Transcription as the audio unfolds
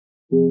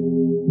I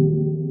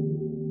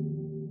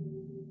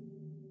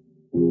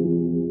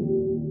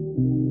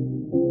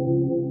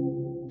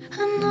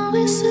know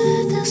we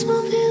said this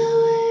won't be the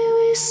way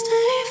we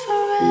stay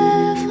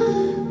forever.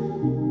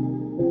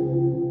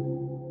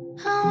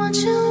 I want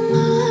you in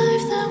my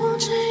life, that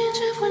won't change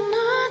if we're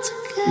not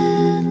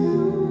together.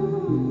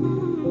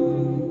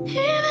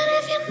 Even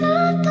if you're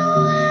not the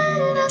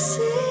one I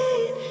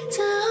see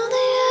down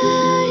the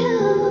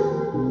aisle,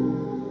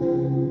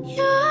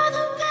 you're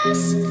the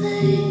best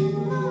thing.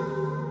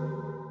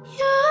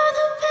 You're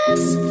the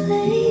best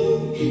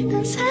thing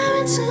that's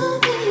happened to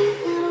me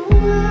in a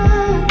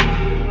while.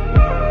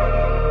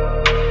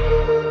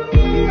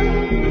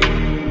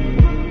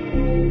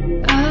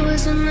 I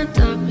was in the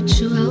dark, but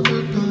you held up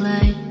a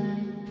light.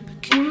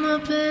 Became my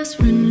best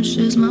friend who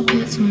shares my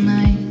bed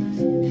tonight.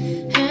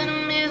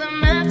 Handed me the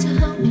map to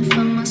help me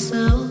find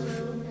myself.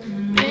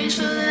 Made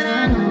sure that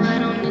I know I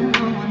don't need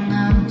no one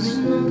else.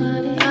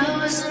 I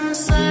was in the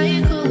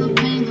cycle of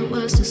pain that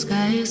was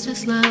disguised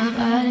as love.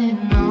 I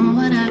didn't know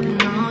what I could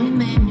know. You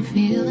made me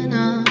feel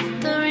enough.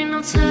 There ain't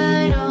no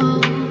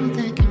title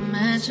that can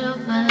match your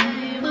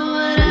vibe, but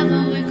whatever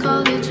we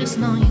call it, just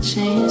know you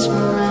changed my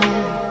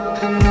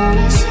life. I know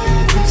we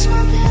said this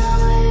won't be the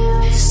way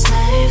we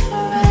stay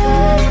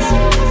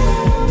forever.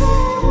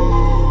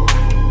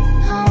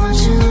 I want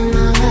you in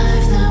my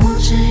life, that won't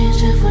change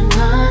if we're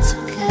not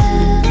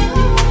together.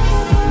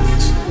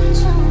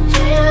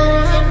 Even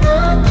if you're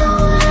not the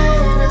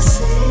one I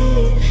see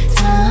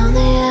down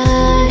the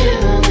aisle,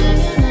 you're the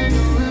best thing.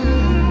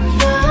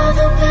 You're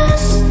the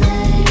best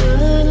thing.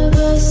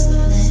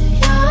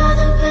 You're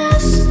the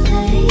best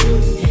thing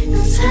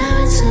that's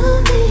happened to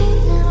me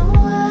in a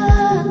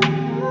while.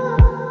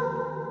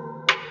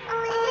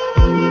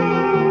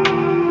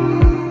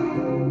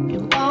 You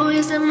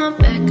always in my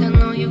back, I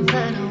know you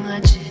gotta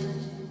watch it.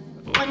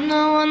 When I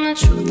want the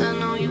truth, I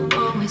know you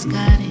always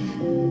got it.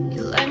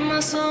 You like my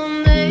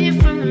soulmate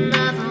from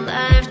another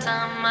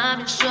lifetime. I've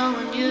been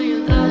showing you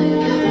your value,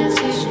 you've been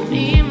teaching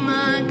me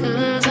mine.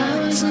 Cause I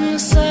was in the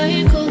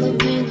cycle of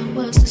pain that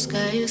was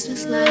disguised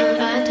as love.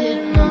 I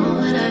didn't know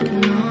what I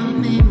could know, you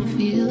made me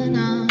feel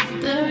enough.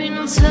 There ain't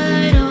no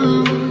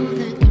title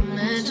that can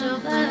match your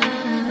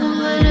vibe, but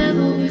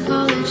whatever we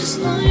call it, just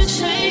know you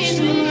changed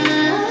my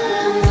life.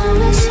 I know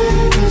we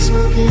said this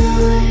won't be the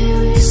way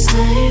we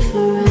stay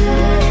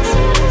forever.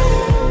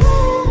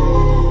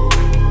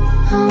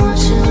 I want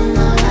you in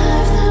my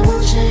life, that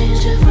won't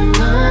change if we're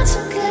not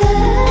together.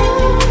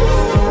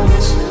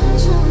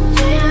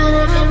 Even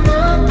if you're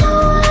not the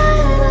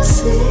one I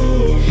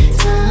see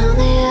down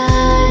the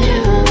aisle,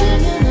 you're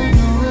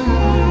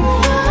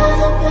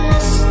the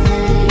best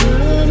thing.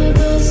 You're the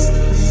best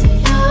thing.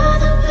 You're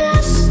the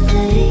best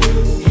thing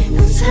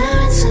that's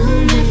happened to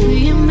me. If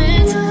you're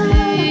meant to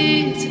be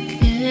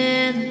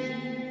together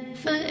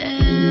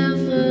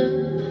forever,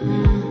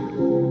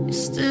 you're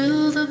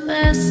still the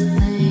best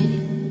thing.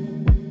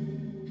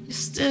 You're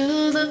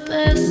still the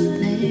best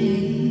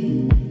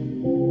thing.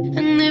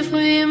 And if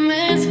we're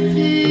meant to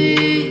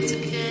be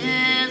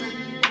together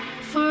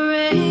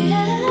forever,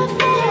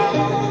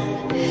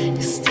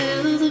 you're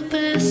still the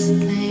best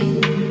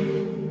thing.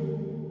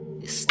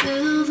 You're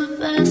still the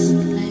best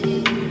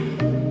thing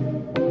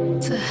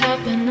to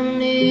happen to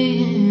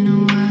me.